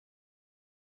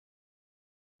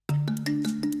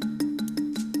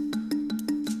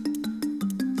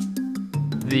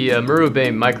The Muhuru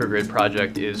Bay Micro-grid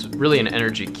project is really an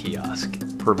energy kiosk.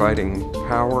 Providing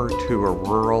power to a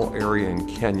rural area in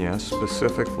Kenya,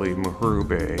 specifically Muhuru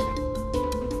Bay.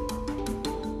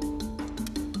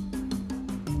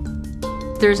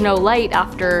 There's no light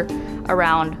after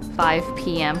around 5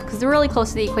 p.m. because they're really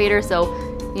close to the equator, so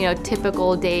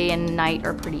typical day and night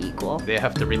are pretty equal. They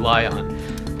have to rely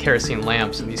on kerosene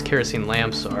lamps, and these kerosene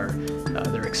lamps are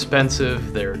they're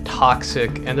expensive, they're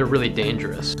toxic, and they're really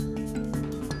dangerous.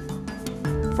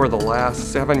 For the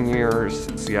last 7 years,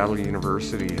 Seattle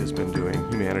University has been doing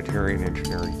humanitarian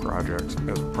engineering projects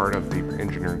as part of the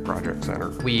Engineering Project Center.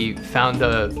 We found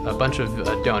a bunch of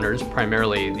donors,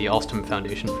 primarily the Alstom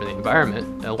Foundation for the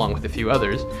Environment, along with a few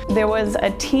others. There was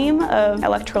a team of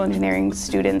electrical engineering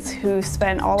students who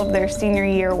spent all of their senior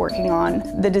year working on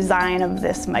the design of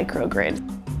this microgrid.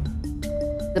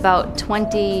 About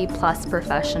 20 plus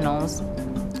professionals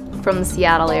from the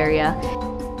Seattle area.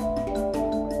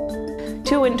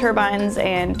 2 wind turbines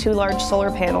and 2 large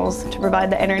solar panels to provide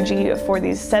the energy for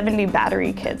these 70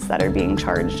 battery kits that are being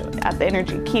charged at the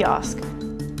energy kiosk.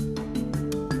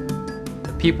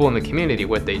 The people in the community,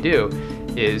 what they do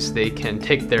is they can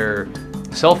take their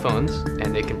cell phones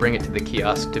and they can bring it to the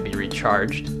kiosk to be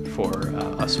recharged for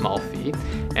a small fee.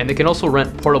 And they can also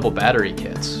rent portable battery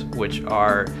kits, which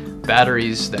are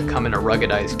batteries that come in a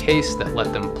ruggedized case that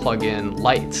let them plug in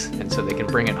lights. And so they can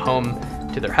bring it home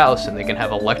to their house and they can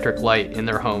have electric light in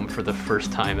their home for the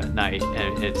first time at night.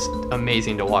 And it's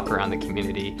amazing to walk around the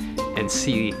community and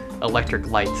see electric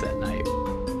lights at night.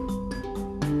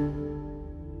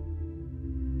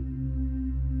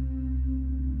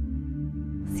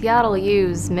 Seattle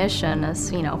U's mission is,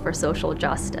 for social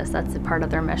justice. That's a part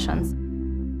of their missions.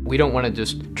 We don't want to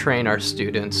just train our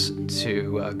students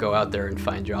to go out there and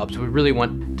find jobs. We really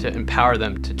want to empower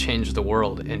them to change the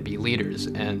world and be leaders.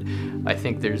 And I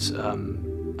think there's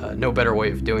no better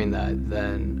way of doing that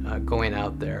than going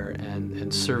out there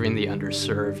and serving the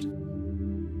underserved.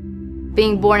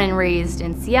 Being born and raised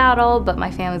in Seattle, but my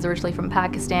family's originally from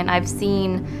Pakistan, I've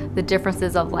seen the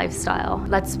differences of lifestyle.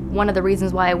 That's one of the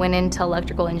reasons why I went into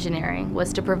electrical engineering,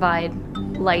 was to provide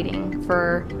lighting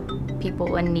for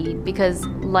people in need, because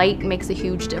light makes a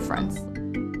huge difference.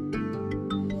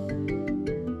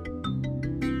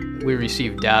 We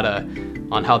receive data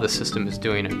on how the system is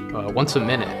doing once a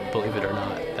minute, believe it or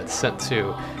not. That's sent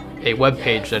to a web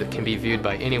page that it can be viewed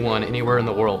by anyone, anywhere in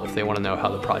the world if they want to know how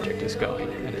the project is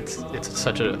going. And it's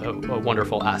such a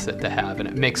wonderful asset to have, and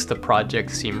it makes the project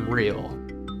seem real.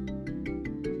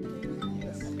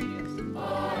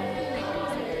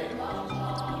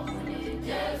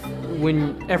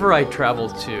 Whenever I travel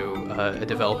to a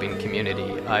developing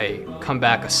community, I come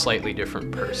back a slightly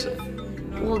different person.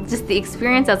 Well, just the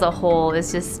experience as a whole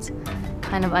is just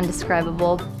kind of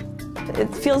undescribable. It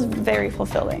feels very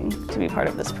fulfilling to be part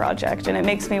of this project, and it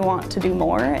makes me want to do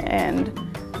more and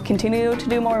continue to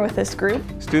do more with this group.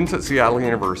 Students at Seattle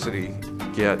University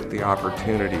get the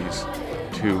opportunities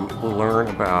to learn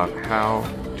about how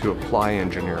to apply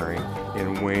engineering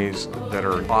in ways that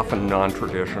are often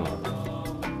non-traditional.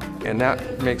 And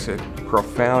that makes a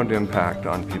profound impact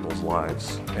on people's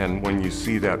lives. And when you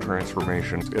see that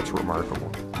transformation, it's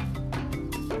remarkable.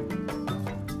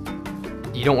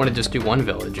 You don't want to just do one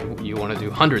village, you want to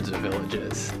do hundreds of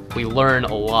villages. We learn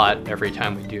a lot every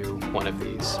time we do one of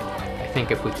these. I think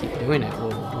if we keep doing it,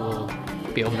 we'll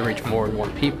be able to reach more and more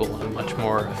people in a much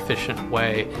more efficient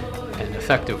way and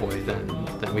effective way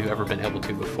than we've ever been able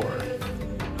to before.